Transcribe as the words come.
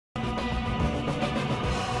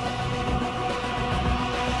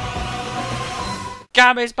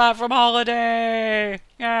Cammy's back from holiday!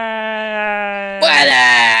 Yay!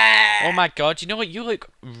 Oh my god, you know what? You look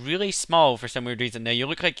really small for some weird reason now. You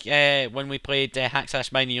look like when we played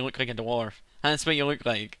Hack/Mine, you look like a dwarf. That's what you look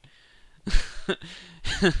like.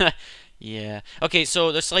 Yeah. Okay,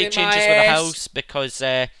 so there's slight changes with the house because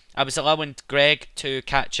I was allowing Greg to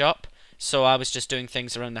catch up, so I was just doing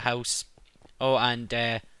things around the house. Oh, and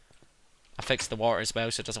I fixed the water as well,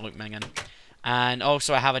 so it doesn't look minging. And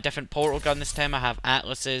also, I have a different portal gun this time. I have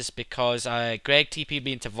Atlas's because Greg TP'd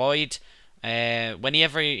me into Void.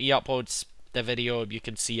 Whenever he uploads the video, you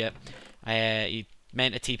can see it. He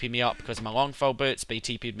meant to TP me up because of my longfall boots, but he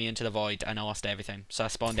TP'd me into the Void and I lost everything. So I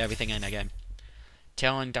spawned everything in again.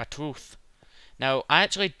 Telling the truth. Now, I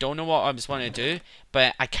actually don't know what I was wanting to do,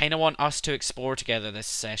 but I kind of want us to explore together this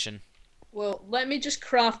session. Well, let me just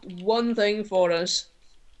craft one thing for us,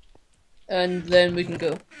 and then we can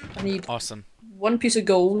go. I need one piece of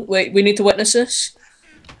gold. Wait, we need to witness this.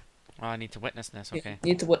 Oh, I need to witness this. Okay.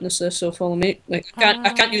 You need to witness this, so follow me. Like, I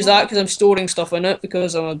can't use that because I'm storing stuff in it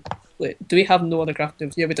because I'm a. Wait, do we have no other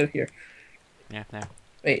crafting? Yeah, we do here. Yeah, no.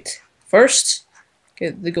 Wait. First,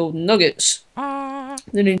 get the golden nuggets.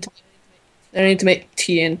 They need to make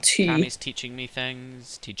TNT. Tammy's teaching me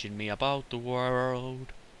things, teaching me about the world.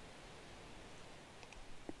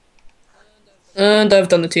 And I've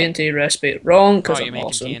done the TNT recipe wrong because I'm making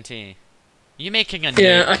awesome. TNT. Are you making a nuke?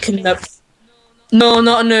 Yeah, I can. No,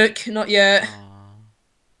 not a nuke, not yet.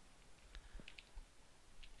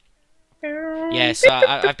 Yeah, so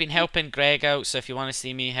I've been helping Greg out. So if you want to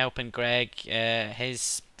see me helping Greg,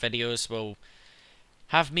 his videos will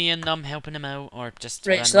have me in them helping him out, or just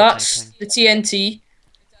right. So that's typing. The TNT.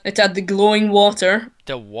 It had the glowing water.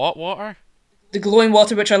 The what water? The glowing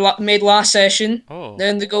water, which I made last session. Oh.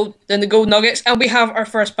 Then the gold nuggets, and we have our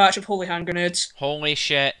first batch of holy hand grenades. Holy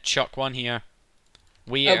shit! Chuck one here.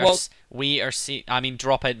 I mean,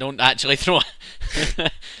 drop it. Don't actually throw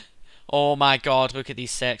it. Oh my god! Look at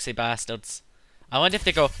these sexy bastards. I wonder if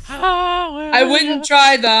they go. I wouldn't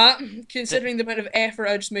try that, considering the amount of effort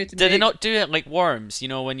I just made to. Did they not do it like worms? You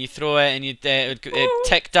know, when you throw it and it'd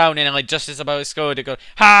tick down and like just as about to explode, it'd go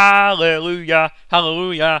hallelujah,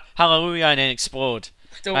 hallelujah, hallelujah, and then explode.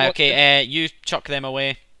 Okay, you chuck them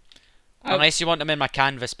away. Unless you want them in my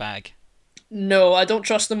canvas bag. No, I don't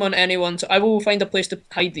trust them on anyone, so I will find a place to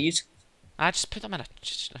hide these. I just put them in a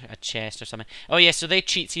chest or something. Oh yeah, so they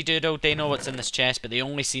cheatsy doodle. They know what's in this chest, but they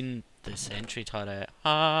only seen the sentry turret.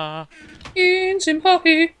 And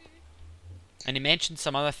he mentioned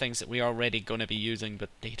some other things that we're already going to be using, but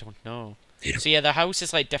they don't know. So yeah, the house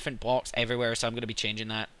is like different blocks everywhere, so I'm going to be changing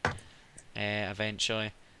that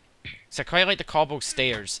eventually. So I quite like the cobble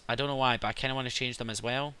stairs. I don't know why, but I kind of want to change them as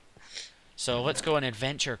well. So let's go on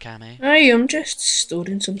adventure, Cammy. I am just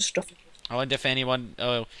storing some stuff. I wonder if anyone...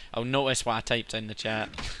 Oh, I'll notice what I typed in the chat.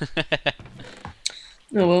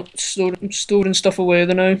 Oh well, I'm storing stuff away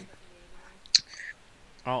there now.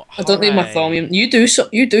 Oh, I don't need my thaumium. You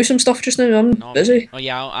do some stuff just now. I'm busy. Oh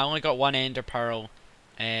yeah, I only got one ender pearl.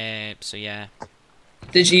 So yeah.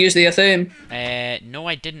 Did you use the thing? No,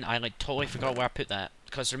 I didn't. I like totally forgot where I put that.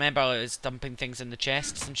 Because remember, I was dumping things in the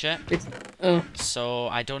chests and shit. So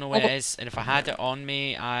I don't know where it is, and if I had it on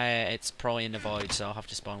me, it's probably in the void. So I'll have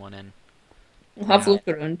to spawn one in. I'll have a look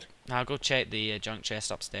around. I'll go check the junk chest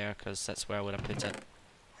upstairs because that's where I would have put it.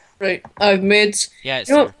 Right, I've made. Yeah, it's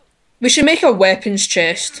you know, we should make a weapons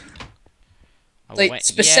chest. Like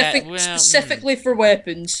specifically for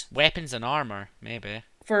weapons. Weapons and armor, maybe.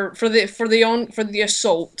 For the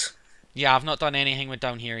assault. Yeah, I've not done anything with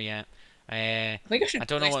down here yet. I think I should.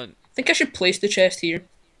 I think I should place the chest here.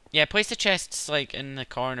 Yeah, place the chests like in the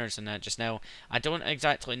corners and that just now. I don't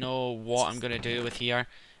exactly know what I'm gonna do with here.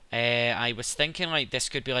 I was thinking like this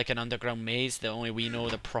could be like an underground maze that only we know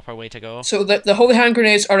the proper way to go. So the holy hand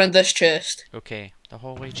grenades are in this chest. Okay, the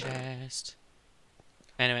holy chest.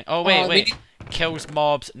 Anyway, oh wait. Kills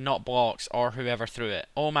mobs, not blocks, or whoever threw it.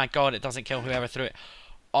 Oh my god, it doesn't kill whoever threw it.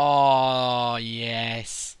 Oh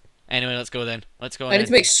yes. Anyway, let's go then. Let's go. I need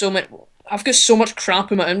to make so much. I've got so much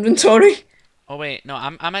crap in my inventory. Oh wait, no,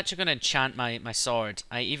 I'm actually gonna enchant my sword.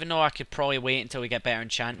 Even though I could probably wait until we get better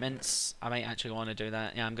enchantments, I might actually want to do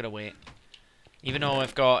that. Yeah, I'm gonna wait. Even though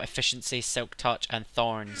I've got efficiency, silk touch, and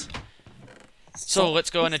thorns. So let's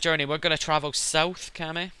go on a journey. We're gonna travel south,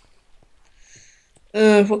 Cammy.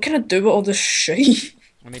 What can I do with all this shit?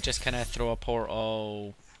 Let me just kind of throw a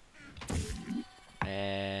portal.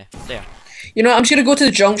 There. You know, I'm just gonna go to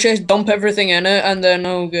the junk chest, dump everything in it, and then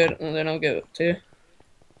I'll get it to you.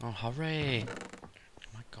 Oh, hooray!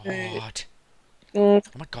 Oh my god! Oh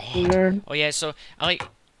my god! Oh yeah, so I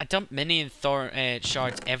I dumped mini and thorn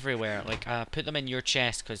shards everywhere. Like, put them in your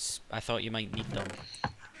chest because I thought you might need them.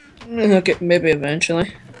 Okay, maybe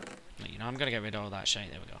eventually. You know, I'm gonna get rid of all that shit.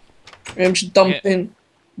 There we go. I'm just dumping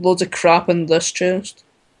loads of crap in this chest.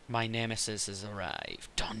 My nemesis has arrived.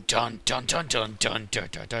 Dun dun dun dun dun dun dun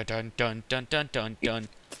dun dun dun dun dun dun dun dun.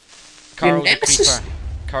 Carl the creeper.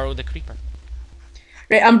 Carl the creeper.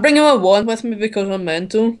 Right, I'm bringing my wand with me because I'm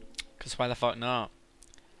mental. Because why the fuck not?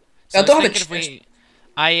 So I don't have a chest.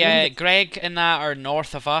 Greg and that are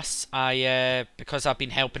north of us. Because I've been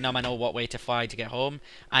helping them, I know what way to fly to get home.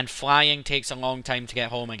 And flying takes a long time to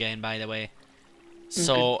get home again, by the way.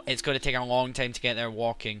 So it's going to take a long time to get there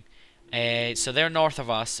walking. So they're north of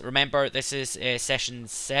us. Remember, this is session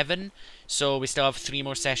 7. So we still have 3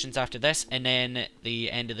 more sessions after this. And then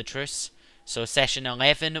the end of the truce. So session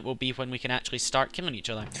 11 will be when we can actually start killing each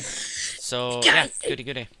other. So, yeah, goody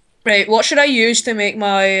goody. Right, what should I use to make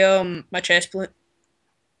my my chest plate?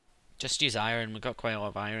 Just use iron. We've got quite a lot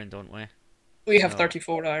of iron, don't we? We have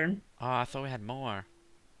 34 iron. Oh, I thought we had more.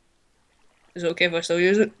 Is it okay if I still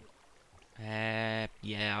use it? Yeah,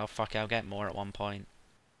 I'll get more at one point.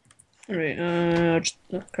 Right, I'm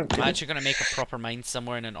actually going to make a proper mine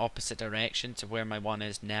somewhere in an opposite direction to where my one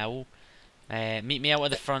is now. Meet me out at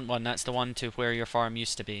the front one. That's the one to where your farm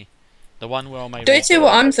used to be. The one where all my... Do you see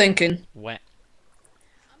what I'm thinking? Wet.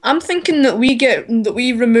 I'm thinking that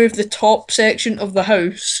we remove the top section of the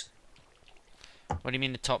house. What do you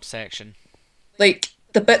mean the top section? Like,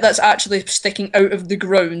 the bit that's actually sticking out of the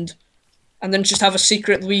ground. And then just have a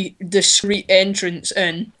secretly discreet entrance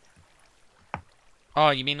in. Oh,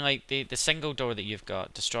 you mean like the single door that you've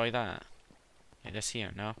got? Destroy that? Like this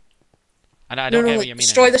here, no? I don't get what you mean.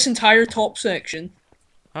 Destroy this entire top section.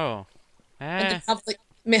 Oh. And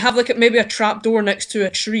have like maybe a trap door next to a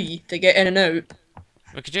tree to get in and out.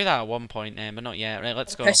 We could do that at one point, but not yet. Right,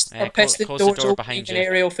 let's go. Close the door behind you.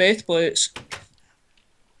 Aerial faith plates.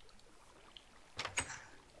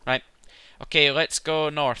 Right. Okay, let's go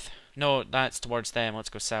north. No, that's towards them. Let's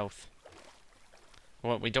go south.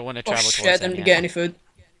 Well, we don't want to travel towards them. I didn't get any food.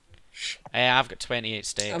 I've got 28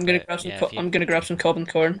 steak. I'm gonna grab some. I'm gonna grab some cob and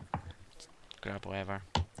corn. Grab whatever.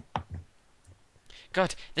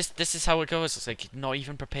 God, this is how it goes. It's like not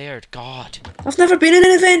even prepared. God. I've never been in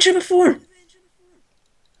an adventure before.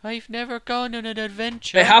 I've never gone on an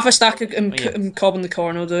adventure. Right, half a stack of cob in the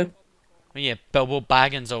corn will do. Oh yeah, Bilbo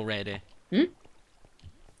Baggins already. Hmm?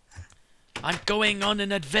 I'm going on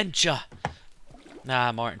an adventure.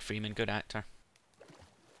 Nah, Martin Freeman, good actor.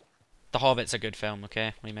 The Hobbit's a good film,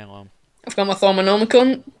 okay? Leave me alone. I've got my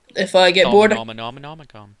Thaumonomicon. If I get bored, if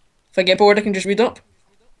I get bored, I can just read up.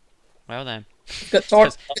 Well then.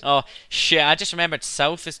 Got oh shit! I just remembered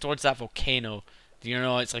south is towards that volcano. You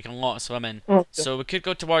know, it's like a lot of swimming. Oh, so we could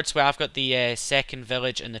go towards where I've got the second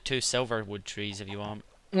village and the 2 silverwood trees if you want.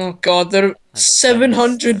 Oh god, there are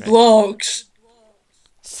 700 blocks.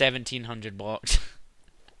 1700 blocks.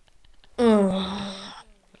 Oh.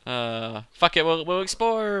 Fuck it. We'll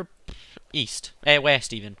explore east,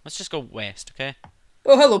 west even. Let's just go west, okay?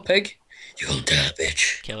 Oh hello, pig. You gonna die,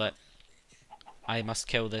 bitch. Kill it. I must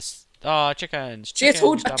kill this. Oh, chickens. See, I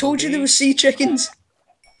told you there were sea chickens.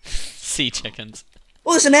 Sea chickens.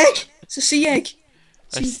 Oh, there's an egg. It's a sea egg.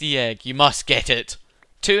 A sea egg. You must get it.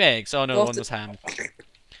 2 eggs. Oh no, one was ham.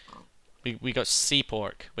 We got sea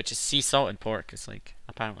pork, which is sea salted pork. It's like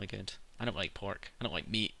apparently good. I don't like pork. I don't like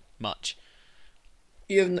meat much.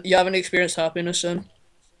 You haven't experienced happiness, son.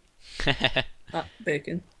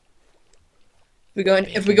 Bacon.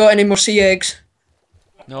 If we got any more sea eggs?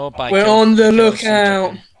 No, we're on the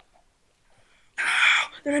lookout.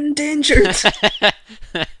 They're endangered.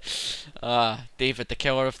 David, the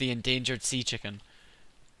killer of the endangered sea chicken.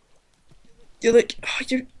 You're like,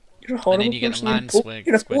 you're a horrible and then you person. Get the land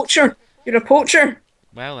You're a poacher. You're a poacher.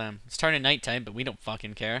 Well, it's turning night time, but we don't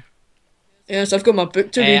fucking care. Yes, I've got my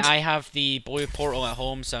book to read. I have the blue portal at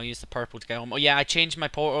home, so I'll use the purple to get home. Oh yeah, I changed my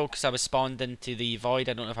portal because I was spawned into the void.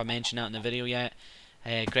 I don't know if I mentioned that in the video yet.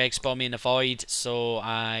 Greg spawned me in the void, so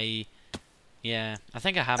yeah, I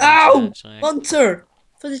think I have. Ow! Actually. Hunter!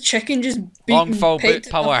 For the chicken just beating Long-fall boot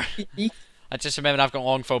power. I just remembered I've got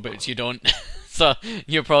long-fall boots, you don't. So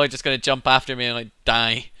you're probably just going to jump after me and like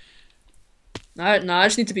die. Nah, I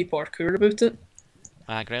just need to be parkour about it.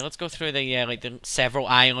 Great, let's go through the like the several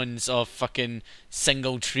islands of fucking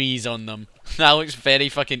single trees on them. That looks very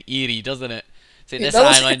fucking eerie, doesn't it? See, this that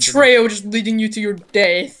looks like a trail just leading you to your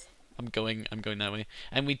death. I'm going that way.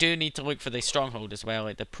 And we do need to look for the stronghold as well,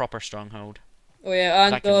 like the proper stronghold. Oh yeah,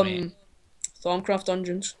 and Thaumcraft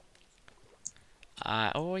dungeons.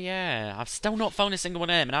 Oh yeah, I've still not found a single one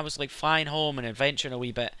of them, and I was like flying home and adventuring a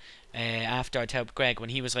wee bit after I'd helped Greg when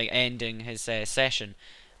he was like ending his session,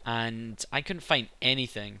 and I couldn't find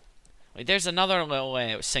anything. Like, there's another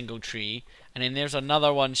little single tree, and then there's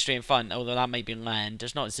another one straight in front, although that might be land.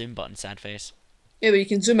 There's not a zoom button, sad face. Yeah, but you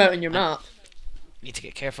can zoom out on your map. Need to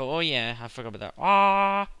get careful. Oh yeah, I forgot about that.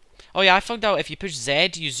 Ah. Oh yeah, I found out if you push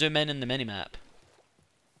Z, you zoom in the minimap.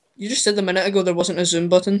 You just said a minute ago there wasn't a zoom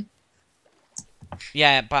button.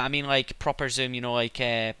 Yeah, but I mean like proper zoom, you know, like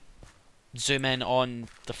zoom in on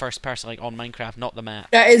the first person, like on Minecraft, not the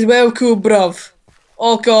map. That is well cool, bruv.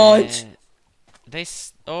 Oh god.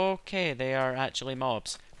 Okay, they are actually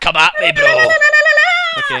mobs. Come at me, bro!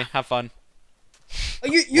 Okay, have fun. Oh,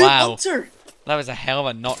 you wow. hunter! That was a hell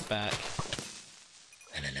of a knockback.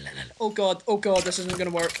 Oh god, this isn't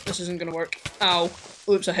gonna work. This isn't gonna work. Ow.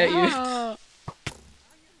 Oops, I hit you.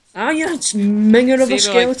 Ah, yeah, it's minger of a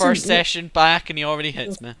skeleton. Like first session back and he already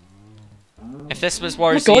hits me. If this was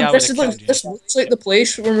worse, oh my god, this looks like the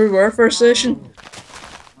place when we were first session.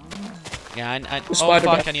 Yeah, oh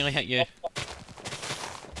fuck, I nearly hit you.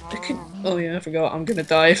 Oh yeah, I forgot. I'm gonna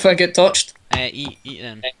die if I get touched. Eat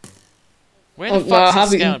them. Where the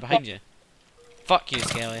fuck's the skeleton behind you? Fuck you,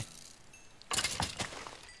 Skelly.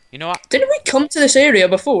 You know what? Didn't we come to this area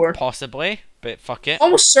before? Possibly, but fuck it.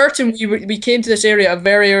 Almost certain we came to this area at a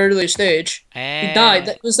very early stage. We died.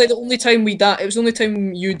 That was like the only time we died. It was the only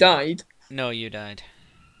time you died. No, you died.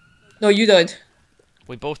 No, you died.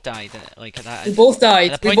 We both died. Like at that. We both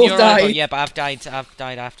died. We both died. Yeah, but I've died. I've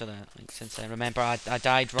died after that. Like since I remember, I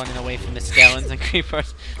died running away from the skeletons and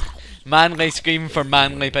creepers. Manly screaming for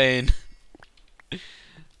manly pain.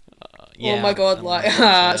 Yeah, oh my god, like,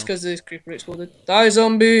 it's because this creeper exploded. Die,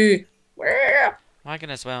 zombie! Where?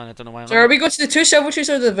 Wagon as well, and I don't know why. So are we going to the 2 silver trees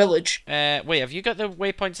or the village? Wait, have you got the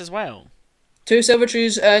waypoints as well? 2 silver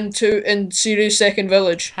trees and 2 in Series 2nd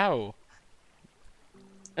village. How?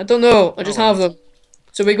 I don't know, I just have them.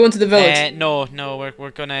 So we go into the village? No,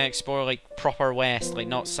 we're gonna explore like proper west, like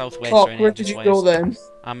not southwest or anything. Where did you go then?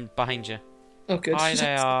 I'm behind you. Okay. Hi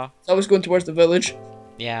there. I was going towards the village.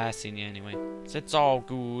 Yeah, I seen you anyway. So it's all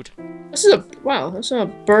good. This is that's a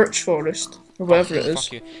birch forest, or whatever it is.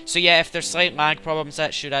 Fuck you. So yeah, if there's slight lag problems,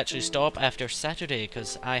 that should actually stop after Saturday,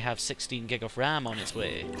 because I have 16 gig of RAM on its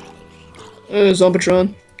way.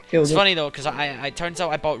 Zombitron. It's funny though, because it turns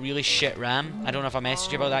out I bought really shit RAM. I don't know if I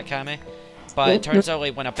messaged you about that, Cammy. But it turns out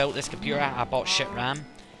like when I built this computer, I bought shit RAM.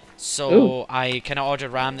 So I kind of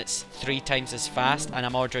ordered RAM that's 3 times as fast, and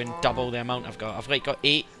I'm ordering double the amount I've got. I've like got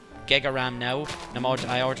 8 gig of RAM now, and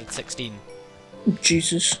I ordered 16.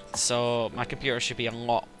 Jesus. So my computer should be a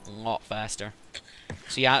lot faster.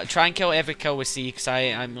 So yeah, try and kill every kill we see, because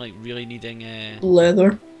I'm like really needing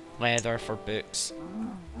leather for books.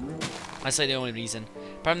 That's like the only reason.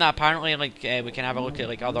 Apart from that, apparently like we can have a look at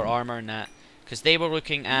like other armor and that, because they were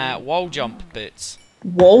looking at wall jump boots.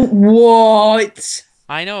 What?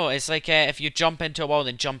 I know, it's like if you jump into a wall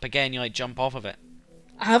then jump again, you like jump off of it.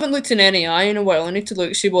 I haven't looked in any eye in a while. I need to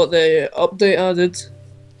look see what the update added.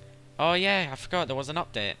 Oh yeah, I forgot there was an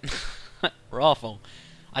update. We're awful.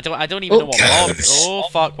 I don't even know what mods. Oh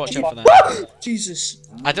fuck! Watch out for that. Jesus.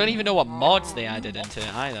 I don't even know what mods they added into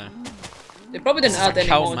it either. They probably didn't add any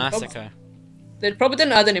mods. Massacre. They probably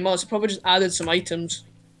didn't add any mods. They probably just added some items.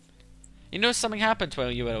 You know something happened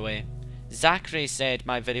while you were away. Zachary said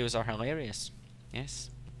my videos are hilarious. Yes.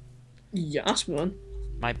 Yes, man.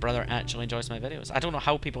 My brother actually enjoys my videos. I don't know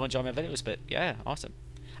how people enjoy my videos, but yeah, awesome.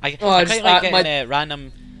 I quite like getting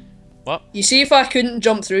random. What? You see, if I couldn't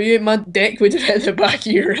jump through you, my deck would have hit the back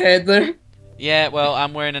of your head there. Yeah, well,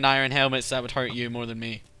 I'm wearing an iron helmet, so that would hurt you more than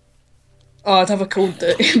me. Oh, I'd have a cold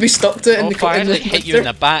dick. We stopped it in the I like hit you in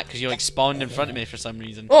the back because you like spawned in front of me for some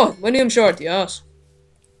reason. Oh, Minium Shard, yes.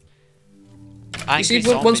 You see,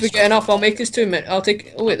 once we get enough, I'll make us 2 minutes. I'll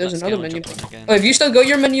take. Oh wait, there's another minion. Oh, have you still got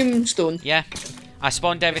your minion stone? Yeah, I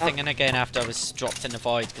spawned everything in again after I was dropped in the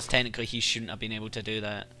void, because technically he shouldn't have been able to do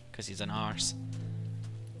that because he's an arse.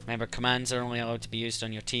 Remember, commands are only allowed to be used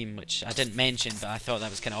on your team, which I didn't mention, but I thought that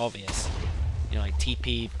was kind of obvious. You know, like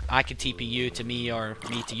TP. I could TP you to me or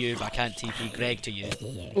me to you, but I can't TP Greg to you.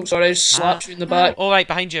 Oh, sorry, I just slapped you in the back. Oh, right,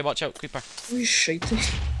 behind you. Watch out, creeper. Oh, you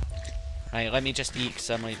shitey. Right, let me just eat, because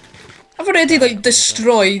I'm like. I've already like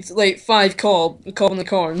destroyed like 5 cob in the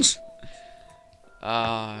corns.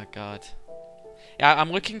 Oh god. Yeah,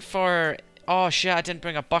 I'm looking for. Oh shit! I didn't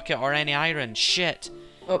bring a bucket or any iron. Shit.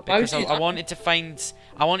 Oh, because I wanted to find.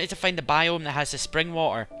 I wanted to find the biome that has the spring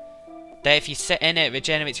water. That if you sit in it,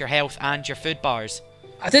 regenerates your health and your food bars.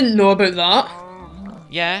 I didn't know about that.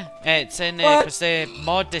 Yeah, it's in because the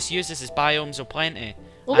mod this uses is biomes of plenty.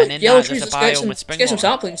 Oh, and in yellow that, trees, there's a biome with spring get some water.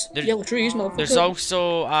 saplings. Yellow trees, motherfucker. There's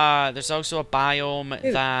also a biome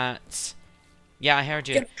that Yeah, I heard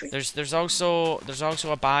you. There's also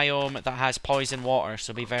a biome that has poison water,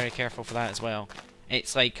 so be very careful for that as well.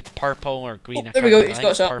 It's like purple or green. Oh, there we go. He's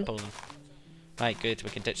got something. Purple. Right, good. We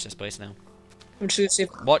can ditch this place now. I'm just gonna save.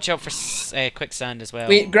 Watch out for quicksand as well.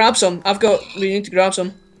 Wait, grab some. We need to grab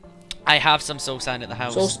some. I have some soul sand at the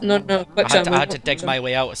house. No, quicksand. I had to dig my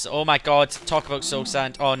way out. Oh my god! Talk about soul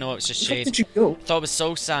sand. Oh no, it's just shade. Where did you go? Thought it was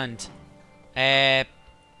soul sand.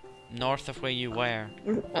 North of where you were.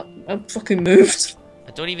 I'm fucking moved.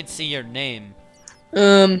 I don't even see your name.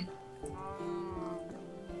 You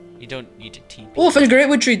don't need to TP. Oh, if it's a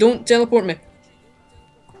greatwood tree, don't teleport me.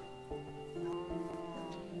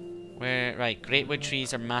 Where? Right, greatwood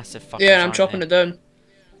trees are massive fuckers. Yeah, I'm chopping it down.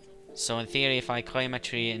 So in theory, if I climb a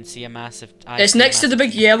tree and see a massive... It's next to the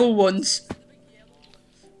big yellow ones.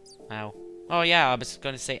 Ow. Oh yeah, I was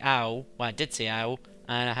going to say ow. Well, I did say ow.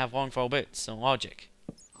 And I have long fall boots, so logic.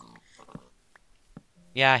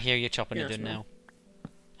 Yeah, I hear you chopping it down now.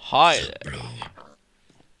 Hi there.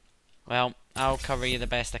 Well, I'll cover you the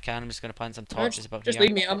best I can. I'm just going to plant some torches about here. Just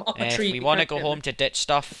leave me, I'm up a tree. If we want to go home to ditch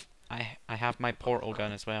stuff, I have my portal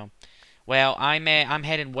gun as well. Well, I'm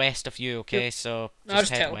heading west of you, okay? So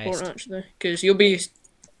just head teleport west. Actually,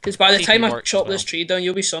 because by the time I chop this tree down,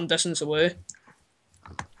 you'll be some distance away.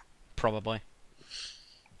 Probably.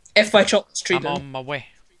 If I chop this tree down. I'm on my way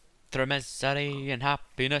through misery and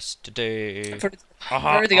happiness today. I've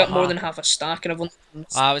already got more than half a stack, and I've only.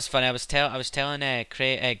 Oh, it was funny. I was telling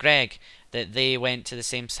Greg that they went to the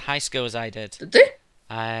same high school as I did. Did they?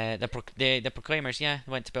 The Proclaimers, yeah,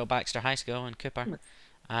 went to Bill Baxter High School in Cooper.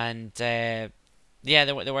 And yeah,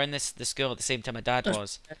 they were in the school at the same time my dad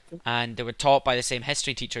was, and they were taught by the same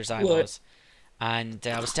history teachers I was. And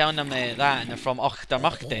I was telling them that, and they're from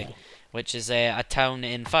Ochtermuchte, which is a town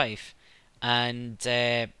in Fife. And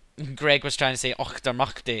Greg was trying to say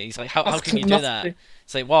Ochtermuchte. He's like, how can you do that?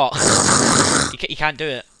 It's like, what? you can't do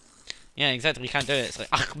it. Yeah, exactly. You can't do it. It's like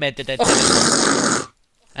Ahmed did it.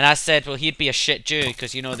 And I said, well, he'd be a shit Jew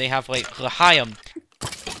because you know they have like L'chaim.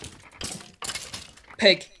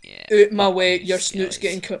 Pig. Yeah. Out my way, your snoot's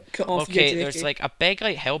getting cut off. Okay, there's like a big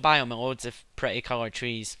like hill biome with loads of pretty coloured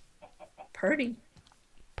trees. Pretty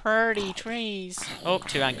trees. Oh,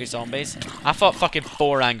 2 angry zombies. I fought fucking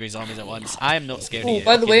 4 angry zombies at once. I am not scared of you.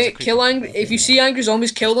 By the way, kill angry. If you see angry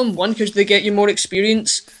zombies, kill them. 1, because they get you more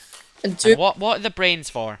experience. And 2. And what are the brains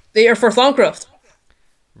for? They are for Thaumcraft.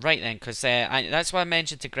 Right then, because that's what I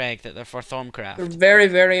mentioned to Greg, that they're for Thaumcraft. They're very,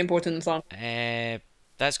 very important in Thaumcraft.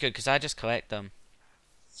 That's good, because I just collect them.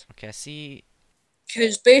 Okay, I see.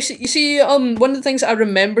 Because basically, you see, one of the things I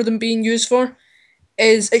remember them being used for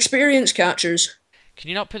is experience catchers. Can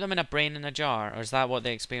you not put them in a brain in a jar, or is that what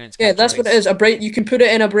the experience? Yeah, that's what it is. A brain. You can put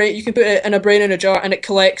it in a brain. You can put it in a brain in a jar, and it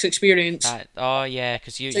collects experience. Oh yeah,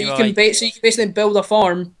 because you can basically build a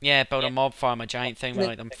farm. Yeah, build a mob farm, a giant thing with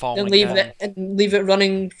like them falling and leave it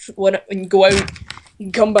running when you go out. You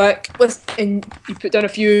can come back and you put down a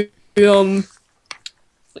few what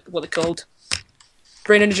are they called?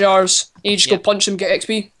 Brain in jars. And you just go punch them, get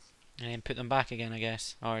XP. And put them back again, I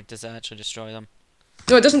guess. Or does it actually destroy them?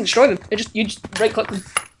 No, it doesn't destroy them. You just right click them.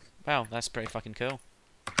 Wow, that's pretty fucking cool.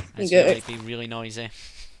 That's going to be really noisy.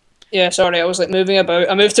 Yeah, sorry, I was like moving about.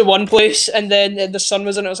 I moved to one place and then the sun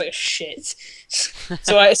was in. I was like, shit.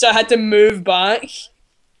 so I had to move back,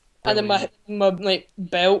 and then my like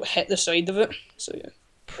belt hit the side of it. So yeah.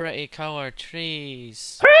 Pretty coloured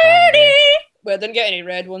trees. Pretty. Well, I didn't get any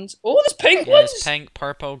red ones. Oh, there's pink ones. There's pink,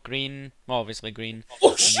 purple, green. Well, obviously green.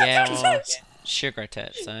 Oh, yellow. Sugar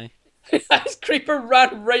tits, eh? This creeper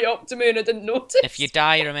ran right up to me and I didn't notice. If you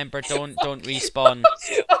die, remember, don't respawn.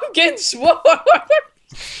 I'm getting swarmed.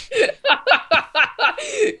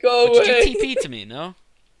 Go away. Did you TP to me? No.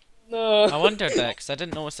 No. I wondered that because I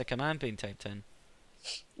didn't notice the command being typed in.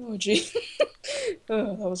 Oh gee.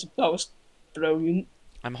 Oh, that was brilliant.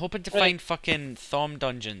 I'm hoping to find fucking Thom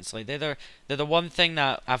dungeons. Like they're the one thing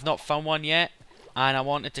that I've not found one yet, and I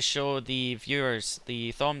wanted to show the viewers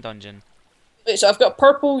the Thom dungeon. Wait, so I've got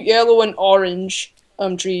purple, yellow, and orange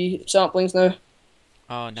tree samplings now.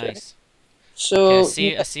 Oh, nice. So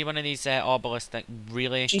okay, I see one of these obelisks that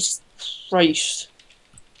really. Jesus Christ.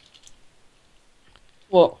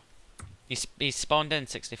 What? He spawned in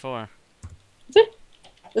 64. Is it?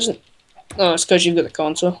 Isn't? No, it's because you've got the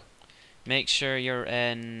console. Make sure you're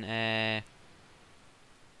in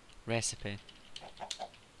recipe.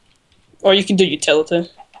 Or you can do utility.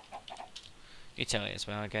 Utility as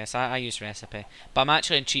well, I guess. I use recipe. But I'm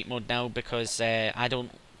actually in cheat mode now because I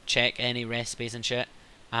don't check any recipes and shit.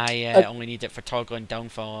 I only need it for toggling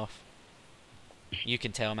downfall off. You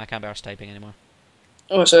can tell I can't be arsed typing anymore.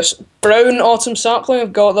 Oh, what's this? Brown autumn sapling,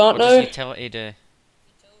 I've got that now. What does utility do?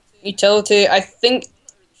 utility. I think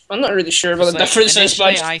I'm not really sure what the difference is.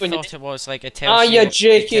 Initially, But I thought it was like it tells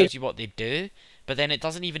you what they do, but then it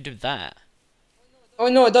doesn't even do that. Oh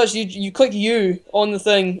no, it does. You click U on the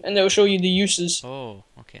thing, and it will show you the uses. Oh,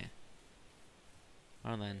 okay.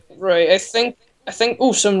 Well then. Right, I think.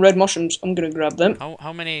 Oh, some red mushrooms. I'm gonna grab them.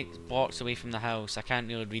 How many blocks away from the house? I can't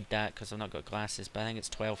really read that because I've not got glasses, but I think it's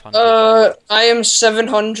 1,200. I am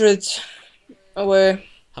 700 away.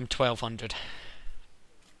 I'm 1,200.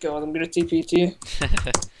 God, I'm gonna TP to you.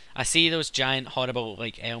 I see those giant, horrible,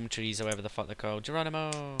 like elm trees or whatever the fuck they're called.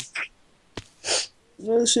 Geronimo.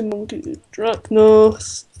 Mercy monkey. Track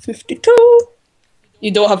north 52.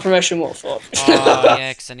 You don't have permission. What the fuck? Oh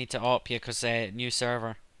yeah, because I need to op you because new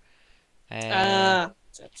server.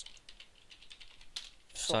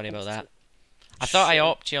 Sorry about that. I thought I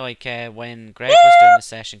opted you like when Greg was doing the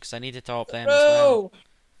session because I needed to opt them as well.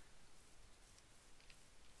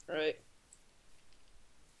 Right.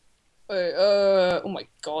 Wait, oh my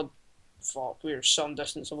god. Fuck, we're some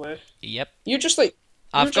distance away. Yep. You're just like...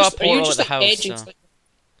 I've got a portal at the house, so...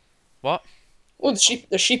 What? Oh,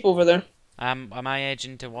 the sheep over there. Am I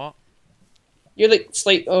edging to what? You're like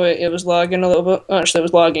slight... Oh wait, it was lagging a little bit. Actually, it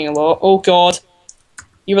was lagging a lot. Oh god.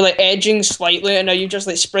 You were like edging slightly, and now you just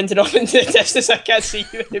like sprinted off into the distance. I can't see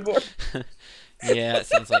you anymore. Yeah, it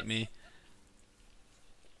sounds like me.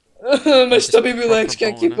 My stubby wee legs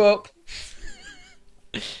can't keep up.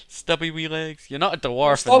 Stubby wee legs. You're not a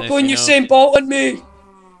dwarf. Stop going Usain Bolt on me.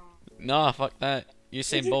 Nah, fuck that.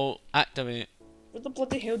 Usain Bolt, activate. Where the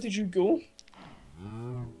bloody hell did you go?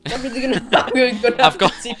 I'm really gonna I've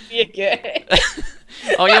got TP again.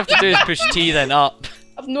 All you have to do is push T then up.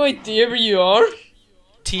 I've no idea where you are.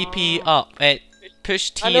 TP up.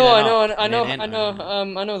 Push T. I know that.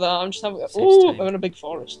 I'm just having. Ooh, I'm in a big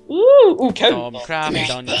forest. Ooh, cow. Crab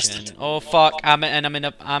dungeon. Oh fuck! I'm in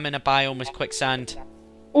a biome with quicksand.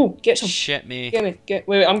 Oh, get some. Shit me.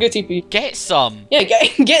 Wait, I'm gonna TP. Get some. Yeah,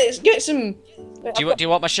 get some. Do you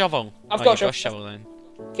want my shovel? I've got a shovel then.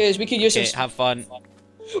 Okay, we could use some. Have fun.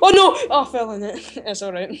 Oh no! Oh, I fell in it. It's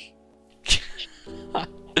alright.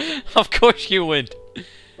 Of course you would.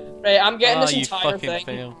 Right, I'm getting this you entire fucking thing.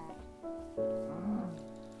 Fail.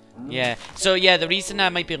 Yeah, so yeah, the reason I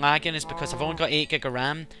might be lagging is because I've only got 8 gig of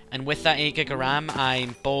RAM, and with that 8 gig of RAM,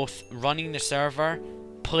 I'm both running the server,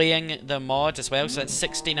 playing the mod as well, so that's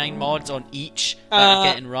 69 mods on each that are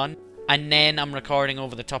getting run, and then I'm recording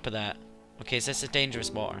over the top of that. Okay, is this a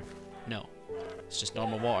dangerous water? No. It's just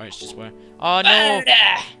normal water, it's just where... Oh no!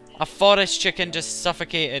 A forest chicken just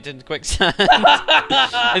suffocated in quicksand.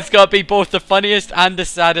 It's gotta be both the funniest and the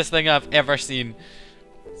saddest thing I've ever seen.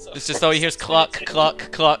 It's just all you hear is cluck,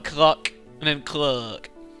 cluck, cluck, cluck, and then cluck.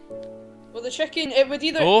 Well, the chicken, it would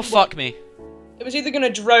either... Oh, fuck me. It was either gonna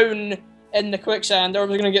drown in the quicksand, or it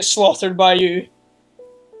was gonna get slaughtered by you.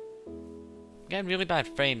 I'm getting really bad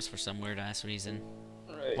frames for some weird-ass reason.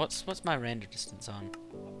 Right. What's my render distance on?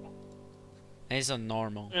 It is on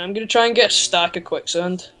normal. I'm gonna try and get a stack of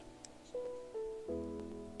quicksand.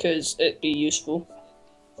 Because it'd be useful.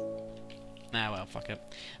 Nah, well, fuck it.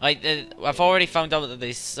 Like, I've already found out that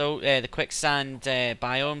the quicksand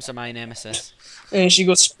biomes are my nemesis. And she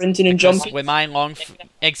goes sprinting and jumping. With my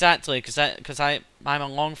exactly, because I'm a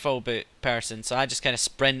longfall boot person, so I just kind of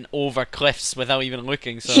sprint over cliffs without even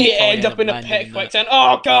looking. So you end up in a pit of quicksand.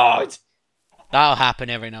 Oh god! That'll happen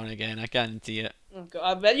every now and again. I guarantee it. Oh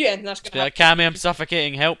god, I bet you end that's gonna happen. Like, Cammy, I'm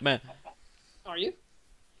suffocating. Help me. Are you?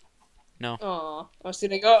 No. Oh, I was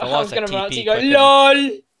gonna go. I was gonna run to you. Go,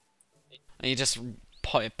 LOL. And you just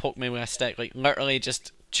poke me with a stick, like literally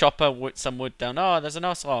just chop some wood down. Oh, there's an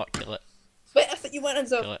ocelot. Kill it. Wait, I thought you wanted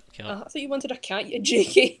to. Kill it. I thought you wanted a cat, you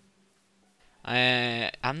JK.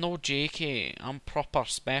 I'm no JK. I'm proper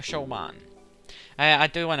special man. I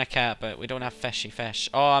do want a cat, but we don't have fishy fish.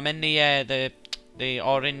 Oh, I'm in the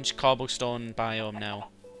orange cobblestone biome now.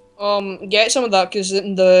 Get some of that because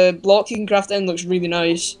the block you can craft in looks really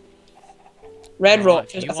nice. Red rock,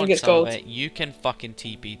 I think it's called. You can fucking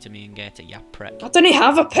TP to me and get it, you prick. I don't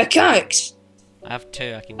have a pickaxe. I have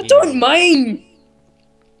 2. I can. I don't mind.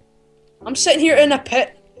 I'm sitting here in a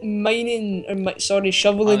pit mining, or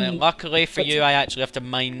shoveling. Oh, luckily for you, I actually have to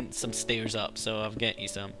mine some stairs up, so I'll get you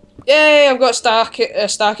some. Yay! I've got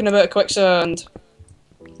stacking a bit of quicksand.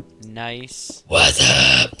 Nice. What's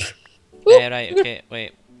up? Right. Okay.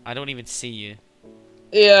 Wait. I don't even see you.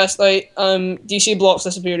 Yeah, it's like DC blocks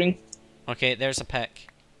disappearing. Okay, there's a pick.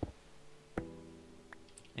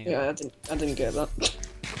 Yeah, I didn't get that.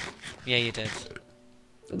 Yeah, you did.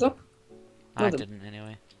 Did I? I didn't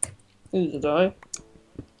anyway. Neither did I.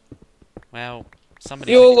 Well,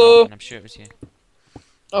 somebody YOLO! picked it up and I'm sure it was you.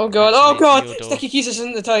 Oh god, Actually, oh god! YOLO. Sticky keys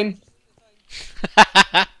isn't the time.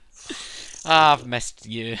 Ah, I've missed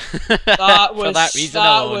you. That For was that reason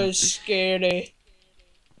that alone. was scary.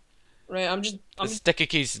 Right, The sticky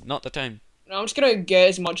keys, not the time. I'm just gonna get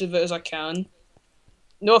as much of it as I can.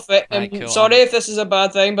 No Right, cool. sorry if this is a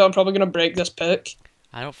bad thing, but I'm probably gonna break this pick.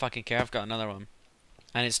 I don't fucking care. I've got another one,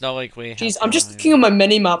 and it's not like we. Jeez, I'm just looking on my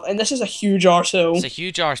mini map, and this is a huge arsehole. It's a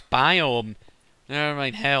huge arse biome. Never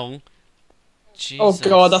mind hell. Jesus. Oh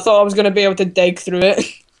god, I thought I was gonna be able to dig through it.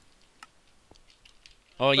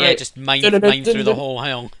 Oh yeah, right. just mine through the whole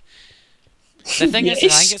hell. The thing is, I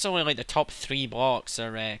think it's only like the top 3 blocks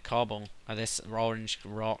are cobble, or this orange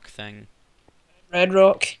rock thing. Red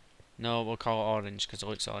rock. No, we'll call it orange because it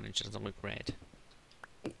looks orange. It doesn't look red.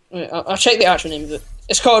 Wait, I'll check the actual name of it.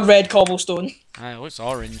 It's called red cobblestone. It looks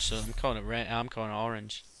orange, so I'm calling it red. I'm calling it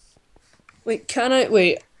orange. Wait, can I?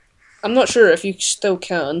 Wait, I'm not sure if you still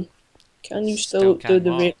can. Can you still do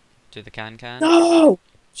the red? Do the can? No.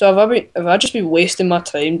 So have I just been wasting my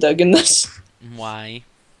time digging this? Why?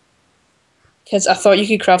 Because I thought you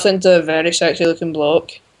could craft it into a very sexy looking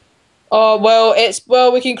block. Oh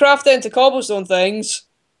well, we can craft it into cobblestone things.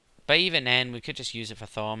 But even then, we could just use it for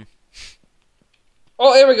thumb.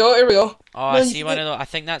 Oh, here we go. Oh, I see one of those. I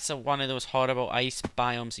think that's one of those horrible ice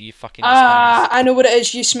biomes that you fucking despise. Ah, I know what it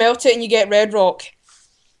is. You smelt it and you get red rock.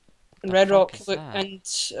 And red rock,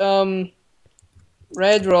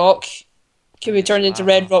 red rock can be turned into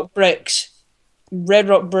red rock bricks. Red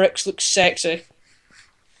rock bricks look sexy.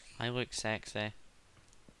 I look sexy.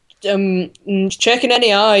 Checking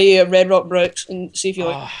any eye at red rock bricks and see if you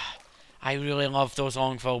like. I really love those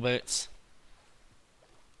long full boots.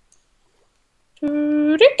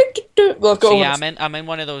 Well, so yeah, I'm in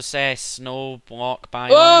one of those snow block biomes.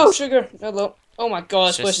 Oh, sugar! Hello. Oh my god,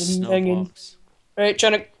 this place is hanging. Alright,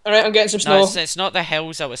 I'm getting some snow. No, it's not the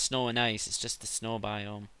hills that with snow and ice. It's just the snow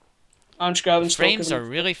biome. I'm just grabbing snow. Frames are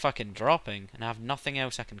really fucking dropping, and I have nothing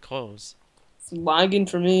else I can close. It's lagging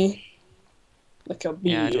for me. Like a bitch.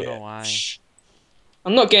 Yeah, I don't know why.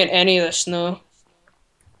 I'm not getting any of this snow.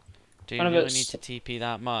 Do you really need to TP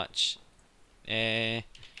that much? He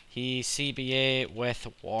CBA with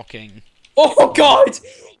walking. Oh god!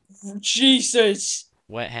 Jesus!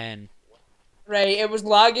 Wet hen. Right, it was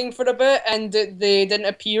lagging for a bit and they didn't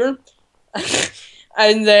appear.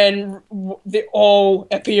 And then they all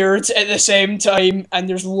appeared at the same time and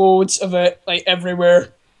there's loads of it, like, everywhere.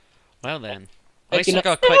 Well then. At least we've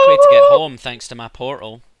got a quick way to get home thanks to my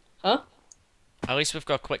portal. Huh? At least we've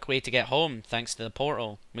got a quick way to get home thanks to the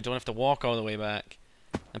portal. We don't have to walk all the way back.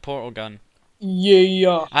 The portal gun.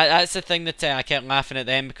 Yeah. That's the thing that I kept laughing at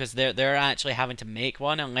them because they're actually having to make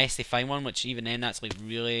one unless they find one, which even then that's like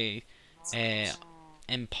really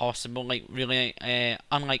impossible, like really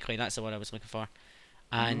unlikely. That's the word I was looking for.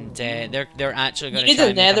 And they're actually going to try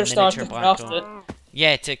and make a miniature black hole.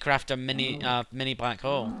 Yeah, to craft a mini black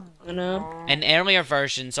hole. I know. In earlier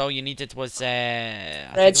versions, all you needed was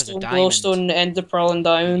redstone, glowstone, ender pearl, and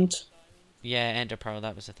diamond. Yeah, ender pearl.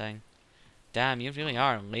 That was the thing. Damn, you really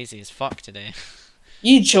are lazy as fuck today.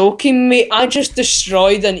 You joking me? I've just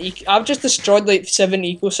destroyed like 7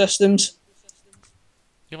 ecosystems.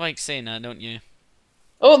 You like saying that, don't you?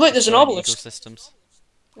 Oh look, there's an obelisk. Ecosystems.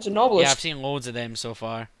 There's an obelisk. Yeah, I've seen loads of them so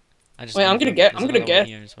far. Wait, I'm gonna get.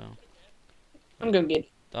 Here as well. I'm gonna get.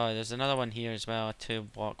 Oh, there's another one here as well, a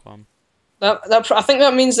 2-block one. I think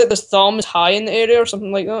that means that the thumb is high in the area or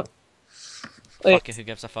something like that. Like, fuck it, who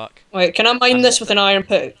gives a fuck? Wait, can I mine this with an iron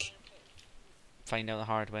pick? Find out the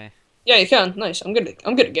hard way. Yeah, you can. Nice. I'm gonna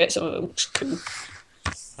get some of it. Looks cool.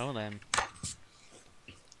 Oh then.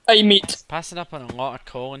 Hey, meat. Passing up on a lot of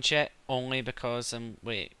coal and shit only because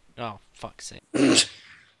wait. Oh, fuck's sake.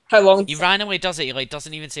 How long? He randomly does it. He like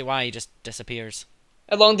doesn't even say why. He just disappears.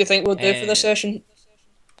 How long do you think we'll do for this session?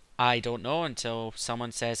 I don't know until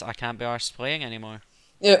someone says I can't be arsed playing anymore.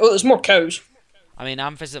 Yeah. Oh, there's more cows. I mean,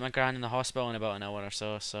 I'm visiting my gran in the hospital in about an hour or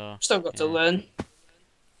so. Still got to learn.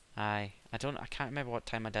 Aye. I can't remember what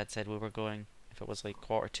time my dad said we were going. If it was like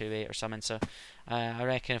 7:45 or something. So, I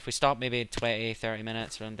reckon if we stop maybe 20-30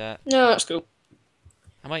 minutes around that. No, that's cool.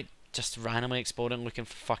 I might just randomly explode and looking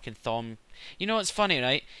for fucking thumb. You know what's funny,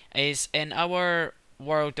 right? Is in our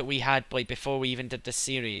world that we had like before we even did this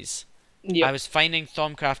series. Yep. I was finding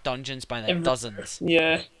Thumbcraft dungeons by the dozens.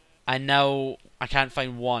 Yeah. And now I can't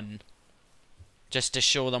find one. Just to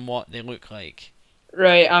show them what they look like.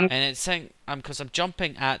 Right, and it's saying because I'm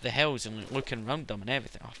jumping at the hills and looking around them and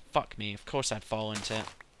everything. Oh fuck me! Of course I'd fall into it.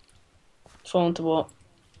 Fall into what?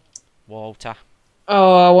 Walter.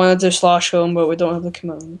 Oh, I want to do /home, but we don't have the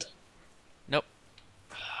command. Nope.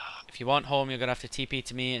 If you want home, you're gonna have to TP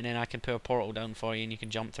to me, and then I can put a portal down for you, and you can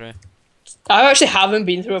jump through. I actually haven't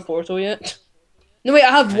been through a portal yet. No wait,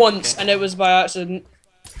 I have once, and it was by accident.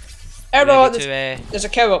 Error! There's a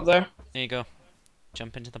cow up there. There you go.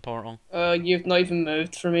 Jump into the portal. You've not even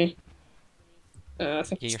moved for me. I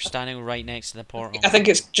think you're standing right next to the portal. I think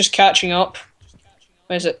it's just catching up.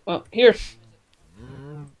 Where is it? Well, here.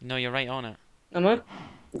 No, you're right on it. Am I?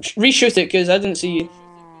 Reshoot it, because I didn't see you.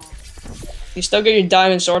 You still got your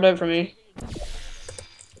diamond sword out for me.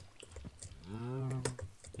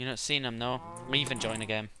 You're not seeing him, no? Leave and join the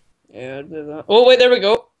game. Yeah, I'll do that. Oh, wait, there we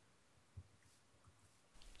go.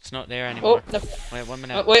 It's not there anymore. Oh, no. Wait, 1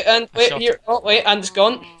 minute. Wait, here. Oh, wait, and it's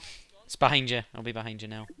gone. It's behind you. I'll be behind you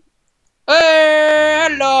now. Hey,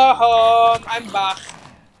 hello, home. I'm back.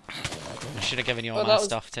 I should have given you all my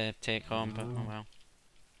stuff to take home, but oh well.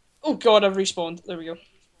 Oh god, I've respawned. There we go.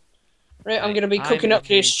 Right, I'm gonna be cooking up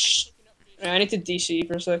this. I need to DC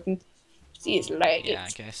for a second. See, it's laggy. Yeah,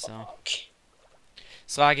 I guess so.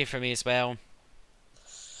 It's laggy for me as well.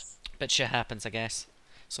 But shit happens, I guess.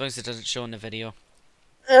 As long as it doesn't show in the video.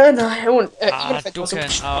 No, I won't.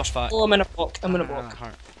 Oh, fuck. Oh, I'm in a block. I'm in a block.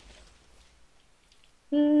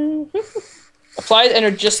 Applied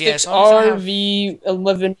Energistics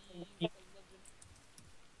RV11.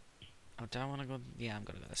 Oh, do I want to go? Yeah, I'm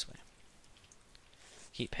gonna go this way.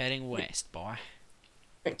 Keep heading west, boy.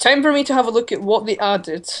 Right, time for me to have a look at what they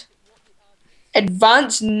added.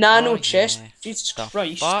 Advanced nano chest. Jesus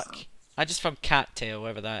Christ. Fuck. I just found cattail,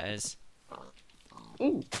 whatever that is.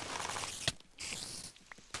 Ooh.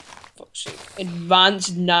 Fuck's sake.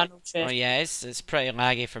 Advanced nano chest. Oh yeah, it's pretty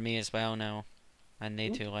laggy for me as well now. And they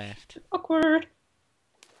two left. Awkward.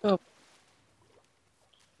 Oh.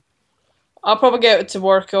 I'll probably get to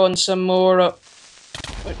work on some more.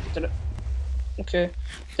 Wait, did it? Okay.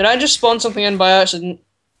 Did I just spawn something in by accident?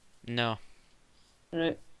 No.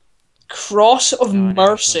 Right. Cross of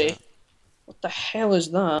Mercy. What the hell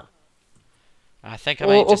is that? I think I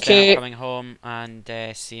might just end up coming home and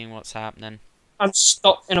seeing what's happening. I'm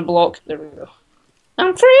stuck in a block. There we go.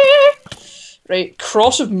 I'm free! Right,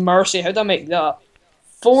 Cross of Mercy. How do I make that?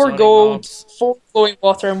 4 gold, 4 flowing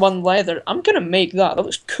water, and 1 leather. I'm gonna make that. That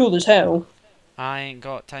looks cool as hell. I ain't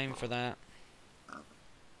got time for that.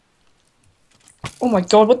 Oh my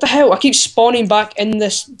god, what the hell? I keep spawning back in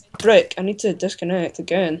this brick. I need to disconnect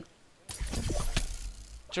again.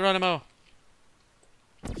 Geronimo!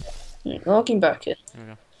 Right, logging back in. There we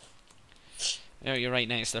go. Oh, you're right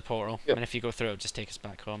next to the portal. Yep. And if you go through, it'll just take us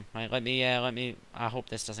back home. Right, let me, I hope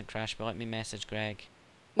this doesn't crash, but let me message Greg.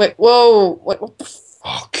 Wait, whoa! Wait, what the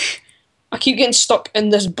fuck? I keep getting stuck in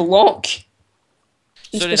this block.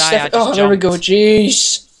 So did I just jumped. There we go,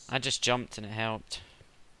 jeez. I just jumped and it helped.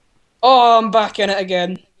 Oh, I'm back in it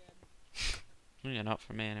again. You're not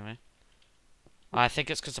for me anyway. I think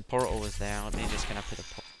it's because the portal was there. Let me just gonna put a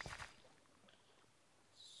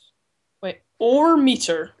Wait, ore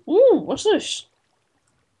meter. Ooh, what's this?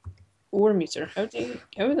 Ore meter. How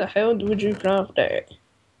the hell would you craft that?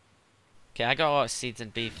 Okay, I got a lot of seeds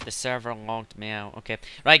and beef. The server logged me out. Okay.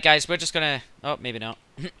 Right, guys, we're just gonna... Oh, maybe not.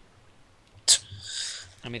 Let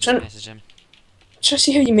me just message him. Just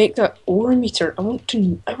see how you make that ore meter. I want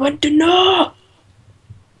to know!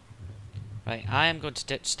 Right, I am going to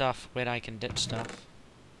ditch stuff where I can ditch stuff.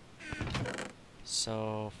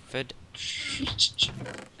 So, food.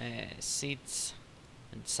 Seeds.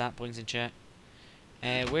 And saplings and shit.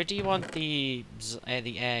 Where do you want the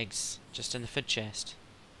eggs? Just in the food chest?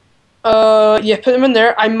 Yeah, put them in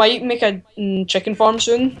there. I might make a chicken farm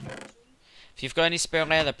soon. If you've got any spare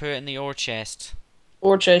leather, put it in the ore chest.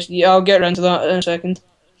 Ore chest, yeah, I'll get around to that in a second.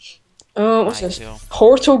 What's this?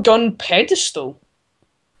 Portal gun pedestal.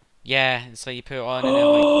 Yeah, it's like you put it on and it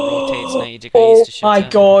like rotates 90 degrees to shoot. Oh my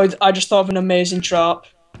god, I just thought of an amazing trap.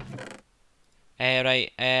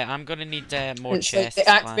 Right, I'm gonna need more chests.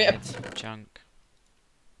 Junk.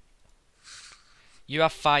 You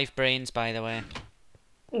have 5 brains, by the way.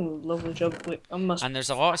 Oh, lovely job. Wait, and there's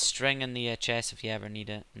a lot of string in the chest if you ever need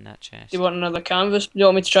it in that chest. Do you want another canvas? Do you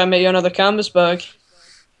want me to try and make you another canvas bag?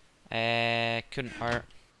 Couldn't hurt.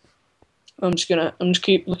 I'm just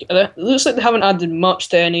keep looking at it. It looks like they haven't added much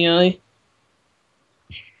to NEI.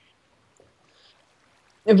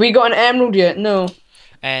 Have we got an emerald yet? No.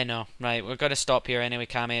 No. Right, we're gonna stop here anyway,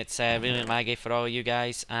 Cammy. It's really laggy for all you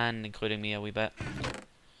guys, and including me a wee bit.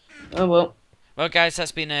 Oh well. Well, guys,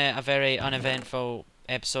 that's been a very uneventful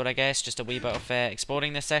episode, I guess. Just a wee bit of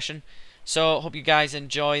exploring this session. So, hope you guys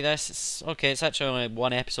enjoy this. It's actually only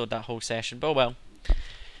 1 episode, that whole session, but well.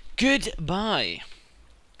 Goodbye.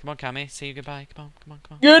 Come on, Cammy, say goodbye. Come on.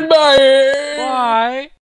 Goodbye. Bye.